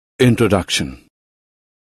Introduction.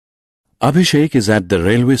 Abhishek is at the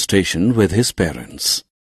railway station with his parents.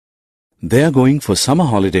 They are going for summer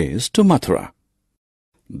holidays to Mathura.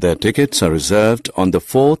 Their tickets are reserved on the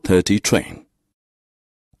 4:30 train.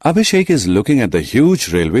 Abhishek is looking at the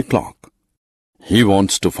huge railway clock. He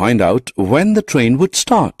wants to find out when the train would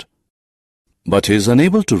start. But he is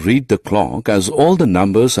unable to read the clock as all the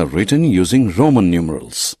numbers are written using Roman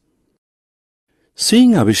numerals.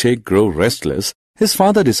 Seeing Abhishek grow restless, his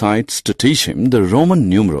father decides to teach him the Roman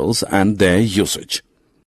numerals and their usage.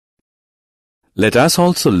 Let us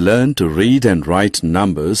also learn to read and write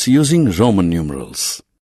numbers using Roman numerals.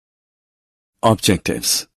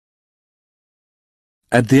 Objectives.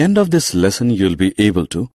 At the end of this lesson, you'll be able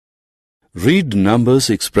to read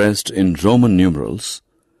numbers expressed in Roman numerals,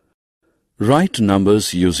 write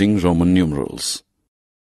numbers using Roman numerals.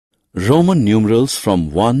 Roman numerals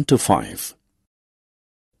from 1 to 5.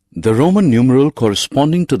 The Roman numeral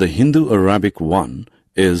corresponding to the Hindu-Arabic 1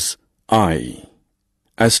 is I.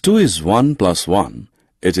 As 2 is 1 plus 1,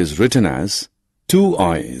 it is written as 2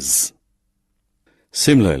 I's.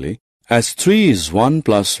 Similarly, as 3 is 1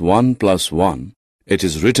 plus 1 plus 1, it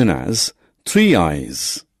is written as 3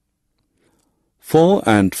 I's. 4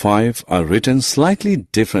 and 5 are written slightly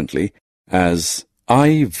differently as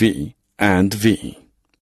IV and V.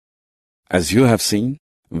 As you have seen,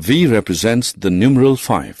 V represents the numeral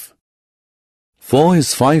 5. 4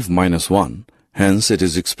 is 5 minus 1, hence it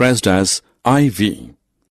is expressed as IV.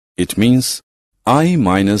 It means I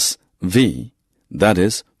minus V, that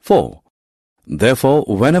is 4. Therefore,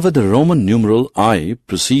 whenever the Roman numeral I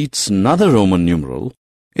precedes another Roman numeral,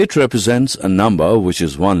 it represents a number which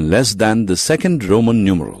is one less than the second Roman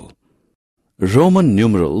numeral. Roman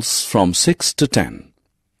numerals from 6 to 10.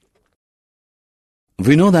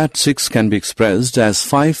 We know that 6 can be expressed as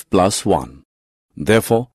 5 plus 1.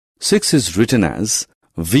 Therefore, 6 is written as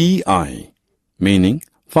VI, meaning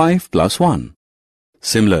 5 plus 1.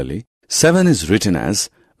 Similarly, 7 is written as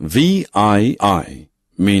VII,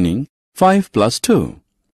 meaning 5 plus 2.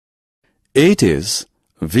 8 is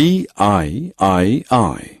VIII.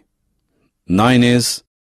 9 is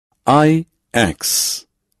IX.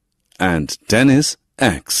 And 10 is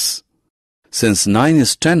X. Since 9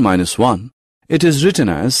 is 10 minus 1, it is written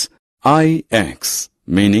as IX,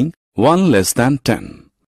 meaning 1 less than 10.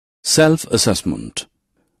 Self-assessment.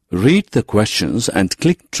 Read the questions and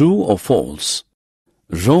click true or false.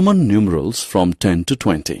 Roman numerals from 10 to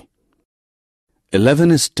 20.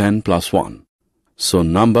 11 is 10 plus 1. So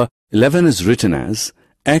number 11 is written as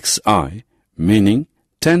XI, meaning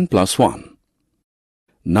 10 plus 1.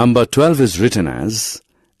 Number 12 is written as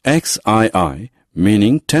XII,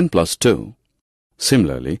 meaning 10 plus 2.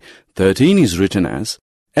 Similarly, 13 is written as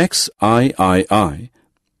XIII.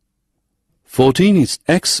 14 is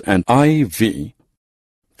X and IV.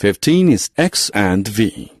 15 is X and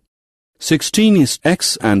V. 16 is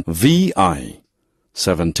X and VI.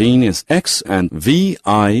 17 is X and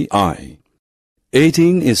VII.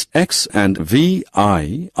 18 is X and VIII.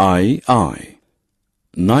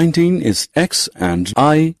 19 is X and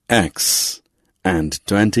IX. And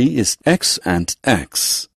 20 is X and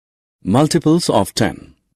X. Multiples of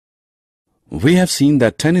 10. We have seen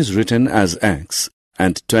that 10 is written as X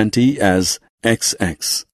and 20 as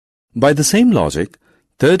XX. By the same logic,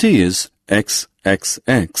 30 is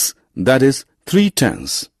XXX, that is 3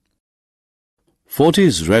 tens. 40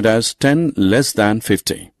 is read as 10 less than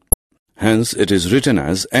 50. Hence, it is written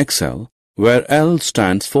as XL, where L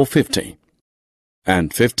stands for 50.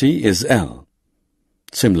 And 50 is L.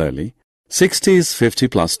 Similarly, 60 is 50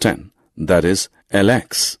 plus 10, that is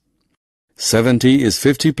LX. 70 is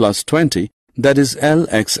 50 plus 20, that is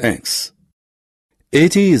LXX.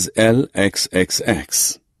 80 is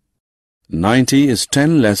LXXX. 90 is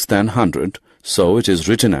 10 less than 100, so it is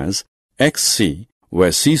written as XC,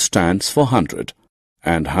 where C stands for 100,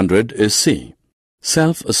 and 100 is C.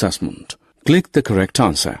 Self-assessment. Click the correct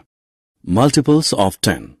answer. Multiples of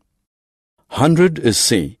 10. 100 is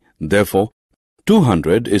C, therefore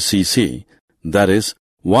 200 is CC, that is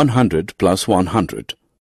 100 plus 100.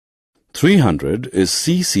 300 is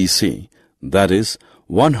CCC, that is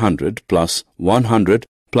 100 plus 100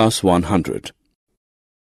 plus 100.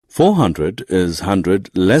 400 is 100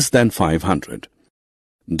 less than 500.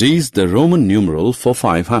 D is the Roman numeral for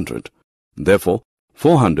 500. Therefore,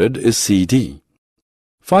 400 is CD.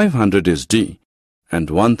 500 is D, and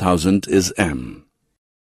 1000 is M.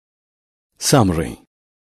 Summary.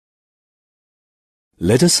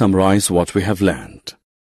 Let us summarize what we have learned.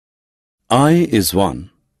 I is 1.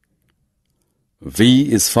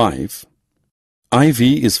 V is 5, IV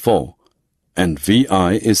is 4, and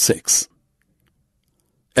VI is 6.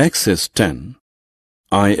 X is 10,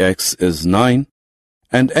 IX is 9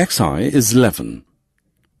 and XI is 11.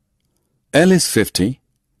 L is 50,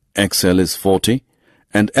 XL is 40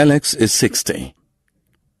 and LX is 60.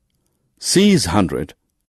 C is 100,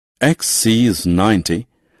 XC is 90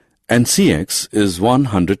 and CX is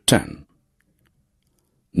 110.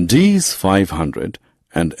 D is 500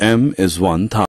 and M is 1000.